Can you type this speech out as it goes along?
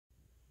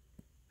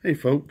Hey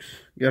folks,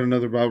 got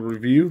another Bible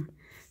review.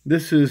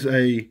 This is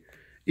a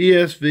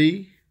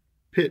ESV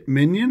Pitt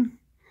Minion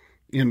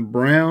in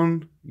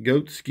brown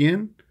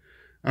goatskin.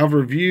 I've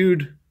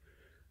reviewed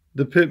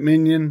the Pitt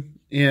Minion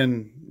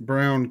in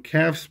brown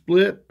calf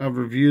split. I've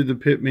reviewed the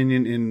Pitt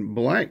Minion in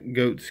black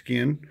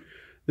goatskin.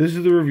 This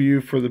is the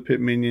review for the Pitt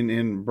Minion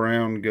in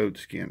brown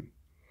goatskin.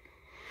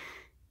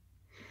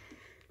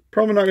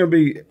 Probably not going to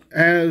be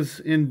as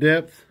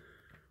in-depth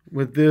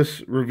with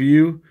this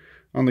review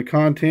on the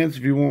contents.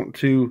 If you want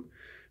to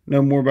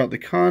know more about the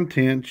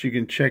contents, you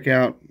can check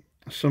out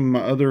some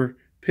of my other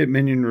Pitt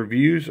Minion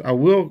reviews. I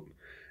will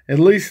at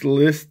least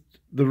list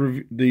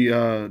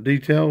the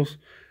details,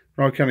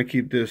 but I'll kind of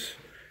keep this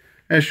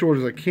as short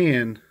as I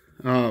can.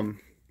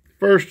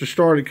 First, to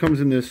start, it comes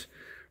in this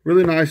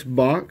really nice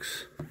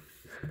box.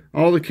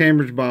 All the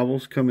Cambridge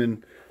Bibles come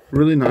in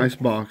really nice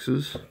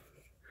boxes.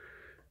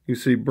 You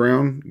see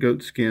brown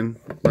goatskin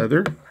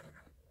leather,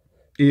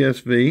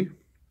 ESV,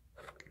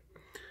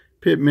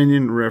 Pitt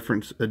Minion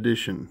Reference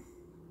Edition.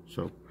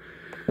 So,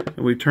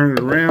 and we turn it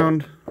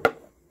around,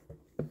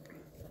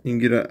 you can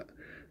get a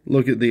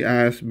look at the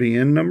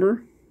ISBN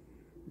number,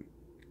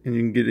 and you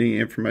can get any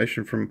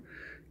information from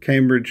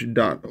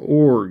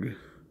cambridge.org.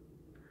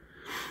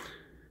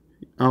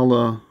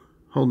 I'll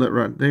hold that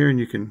right there, and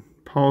you can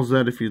pause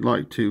that if you'd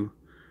like to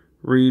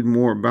read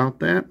more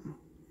about that.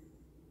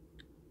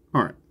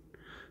 All right,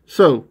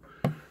 so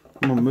I'm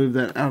going to move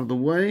that out of the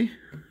way.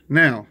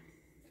 Now,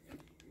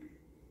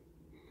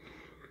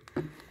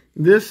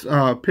 this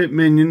Pitt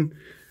Minion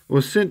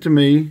was sent to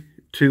me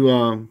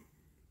to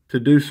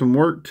do some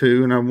work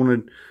to, and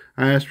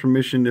I asked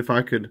permission if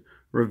I could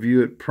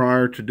review it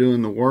prior to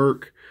doing the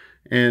work.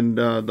 And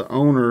the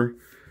owner,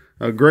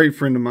 a great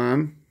friend of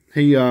mine,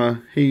 he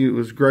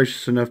was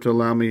gracious enough to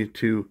allow me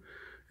to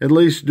at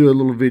least do a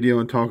little video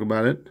and talk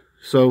about it.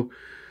 So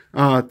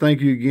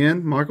thank you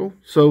again, Michael.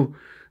 So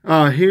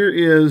here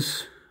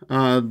is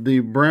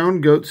the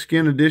brown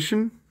goatskin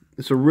edition.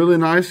 It's a really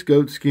nice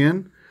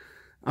goatskin.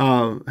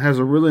 Has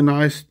a really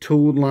nice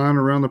tooled line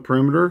around the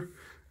perimeter.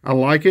 I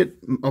like it.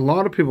 A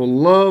lot of people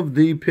love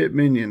the Pitt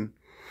Minion.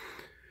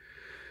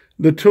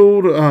 The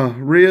tooled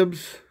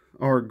ribs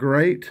are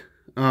great.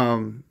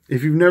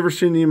 If you've never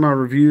seen any of my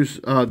reviews,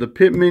 the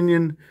Pitt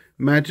Minion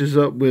matches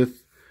up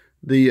with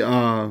the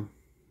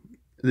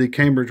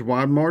Cambridge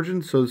wide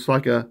margin, so it's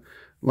like a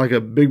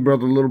big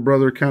brother little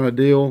brother kind of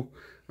deal.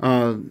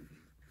 The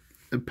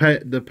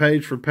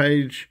page for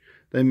page,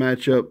 they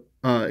match up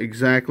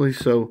exactly.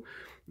 So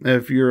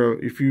if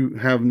you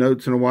have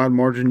notes in a wide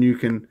margin, you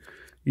can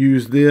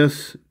use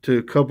this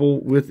to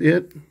couple with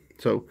it.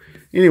 So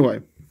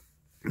anyway,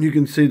 you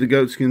can see the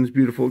goatskin is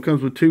beautiful. It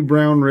comes with 2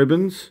 brown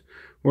ribbons,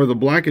 where the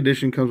black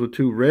edition comes with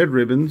 2 red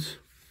ribbons.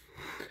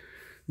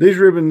 These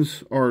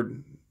ribbons are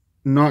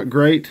not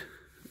great.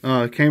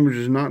 Cambridge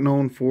is not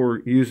known for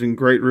using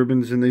great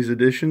ribbons in these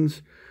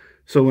editions.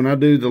 So when I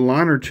do the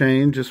liner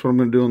change, that's what I'm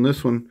going to do on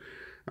this one,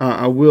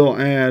 I will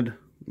add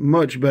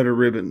much better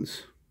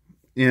ribbons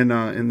in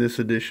this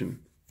edition.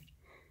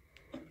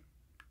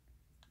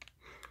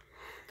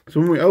 So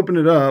when we open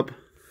it up,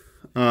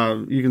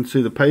 you can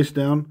see the paste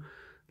down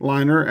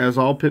liner, as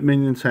all Pitt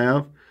Minions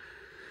have.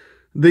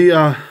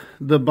 The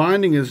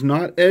binding is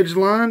not edge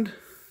lined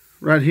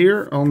right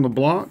here on the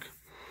block.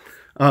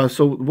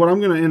 So what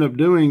I'm going to end up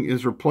doing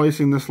is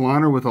replacing this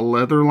liner with a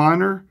leather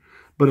liner,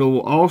 but it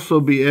will also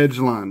be edge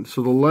lined.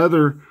 So the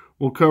leather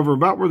will cover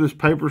about where this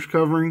paper's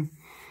covering,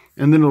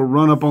 and then it'll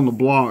run up on the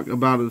block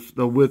about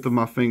the width of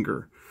my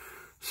finger.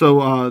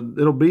 So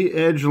it'll be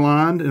edge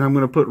lined, and I'm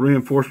going to put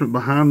reinforcement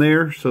behind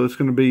there, so it's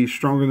going to be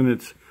stronger than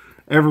it's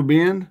ever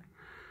been,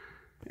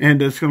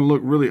 and it's going to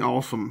look really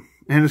awesome.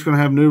 And it's going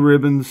to have new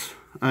ribbons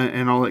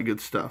and all that good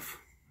stuff.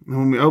 And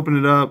when we open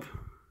it up,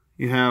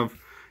 you have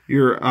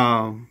your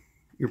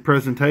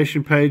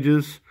presentation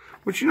pages,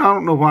 which, I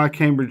don't know why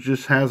Cambridge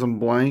just has them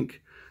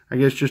blank. I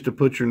guess just to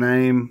put your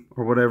name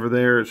or whatever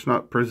there. It's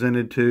not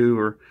presented to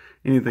or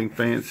anything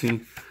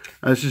fancy.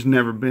 It's just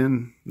never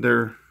been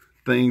their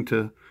thing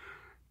to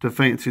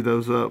fancy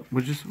those up,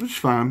 which is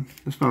fine.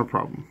 It's not a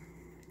problem.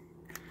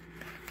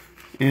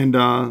 And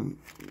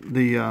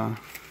the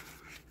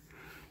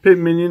Pitt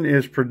Minion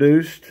is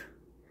produced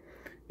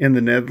in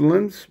the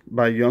Netherlands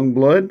by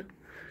Youngblood.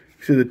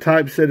 See, the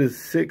typeset is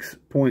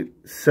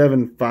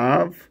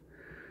 6.75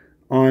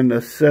 on a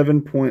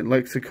 7-point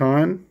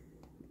lexicon,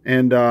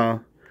 and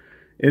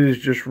it is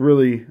just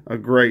really a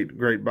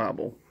great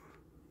Bible,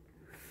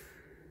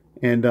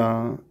 and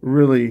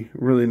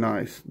really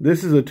nice.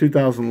 This is a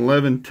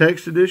 2011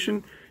 text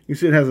edition. You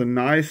see it has a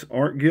nice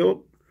art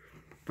gilt,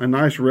 a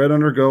nice red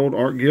under gold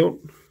art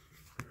gilt.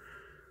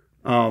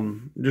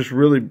 Just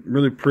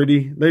really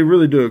pretty. They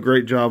really do a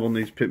great job on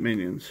these Pitt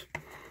Minions.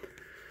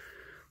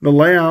 The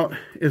layout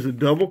is a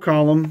double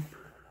column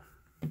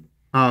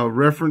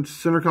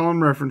center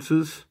column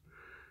references,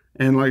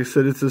 and like I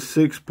said, it's a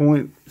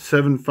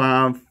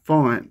 6.75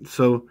 font,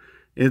 so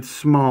it's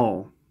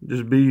small.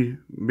 Just be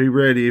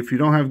ready. If you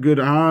don't have good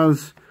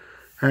eyes,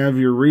 have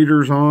your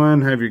readers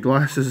on, have your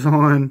glasses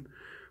on,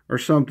 or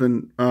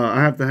something,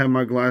 I have to have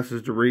my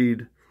glasses to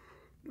read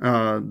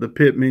the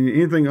Pitt Minion.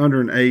 Anything under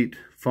an 8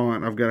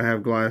 font, I've got to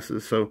have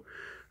glasses. So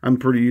I'm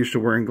pretty used to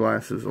wearing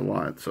glasses a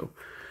lot. So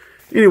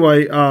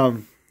anyway,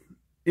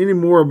 any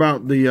more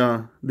about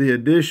the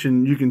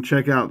edition, you can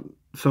check out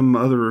some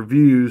other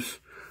reviews.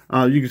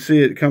 You can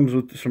see it comes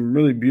with some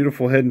really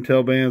beautiful head and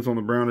tail bands on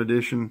the brown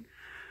edition.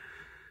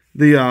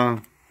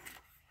 Let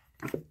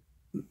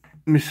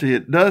me see,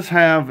 it does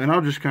have, and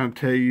I'll just kind of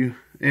tell you,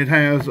 it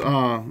has,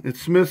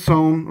 it's Smith's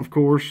own, of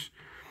course,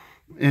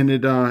 and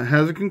it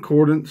has a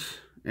concordance,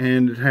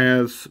 and it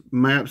has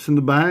maps in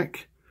the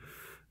back.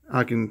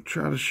 I can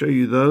try to show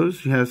you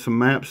those. It has some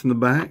maps in the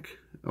back,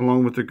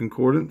 along with the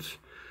concordance.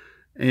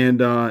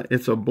 And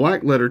it's a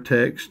black letter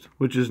text,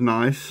 which is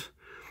nice.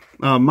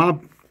 My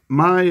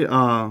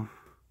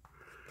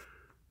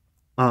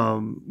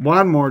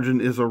wide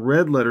margin is a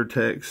red letter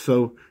text,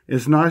 so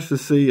it's nice to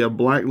see a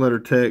black letter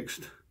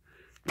text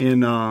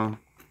in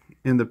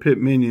the Pitt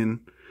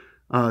Minion.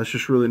 It's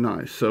just really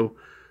nice. So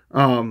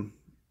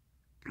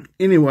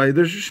anyway,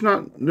 there's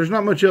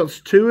not much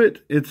else to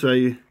it.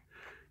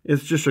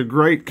 It's just a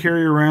great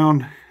carry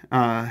around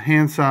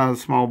hand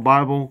size small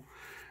Bible.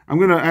 I'm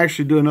going to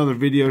actually do another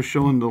video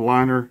showing the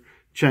liner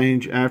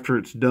change after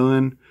it's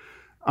done.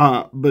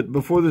 But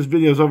before this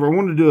video is over, I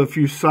want to do a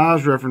few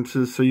size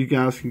references so you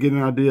guys can get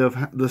an idea of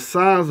the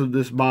size of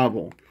this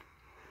Bible.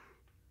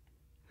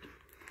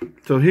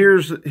 So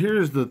here's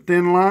the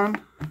thin line,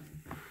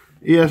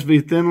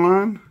 ESV thin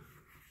line.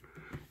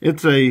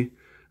 It's a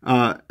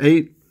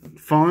 8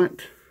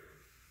 font,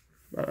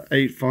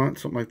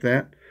 something like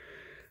that.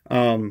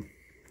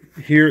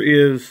 Here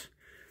is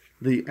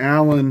the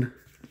Allen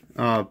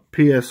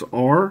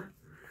PSR.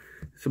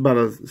 It's about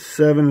a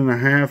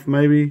 7.5,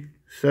 maybe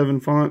 7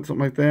 font,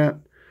 something like that.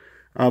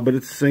 But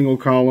it's single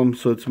column,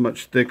 so it's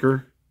much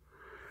thicker.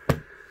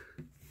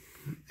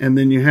 And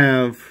then you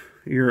have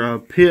your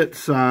Pitt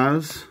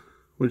size,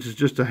 which is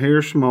just a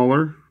hair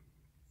smaller,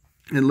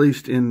 at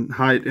least in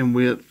height and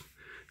width.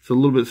 It's a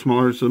little bit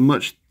smaller. It's a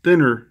much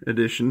thinner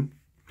edition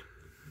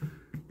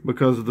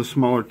because of the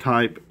smaller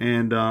type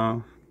and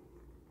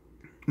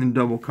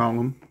double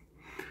column.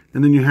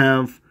 And then you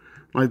have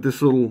like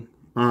this little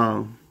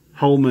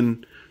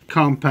Holman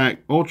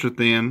compact ultra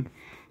thin.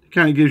 It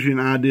kind of gives you an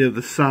idea of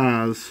the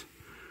size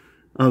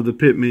of the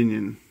Pitt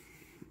Minion.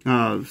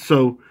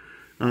 So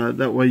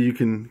that way you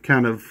can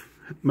kind of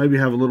maybe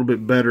have a little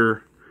bit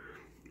better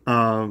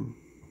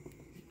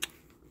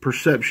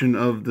perception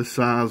of the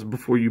size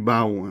before you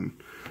buy one.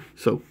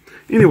 So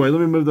anyway, let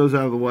me move those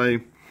out of the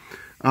way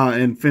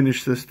and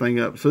finish this thing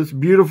up. So it's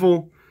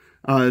beautiful.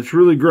 It's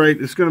really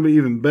great. It's going to be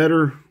even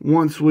better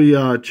once we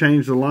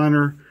change the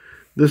liner.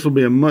 This will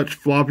be a much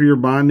floppier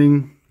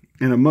binding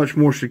and a much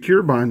more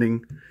secure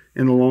binding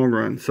in the long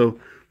run. So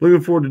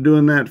looking forward to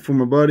doing that for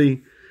my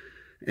buddy.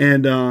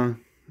 And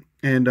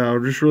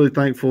just really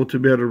thankful to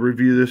be able to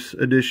review this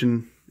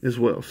edition as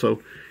well.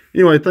 So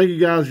anyway, thank you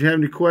guys. If you have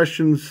any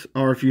questions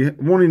or if you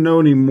want to know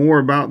any more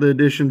about the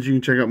editions, you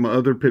can check out my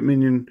other Pitt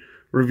Minion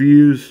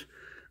reviews.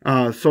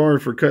 Sorry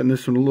for cutting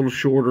this one a little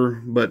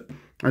shorter, but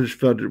I just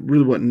felt it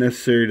really wasn't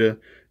necessary to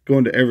go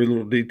into every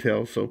little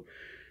detail. So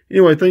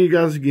anyway, thank you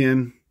guys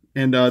again.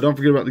 And don't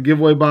forget about the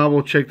giveaway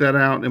Bible. Check that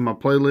out in my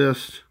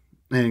playlist.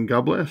 And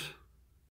God bless.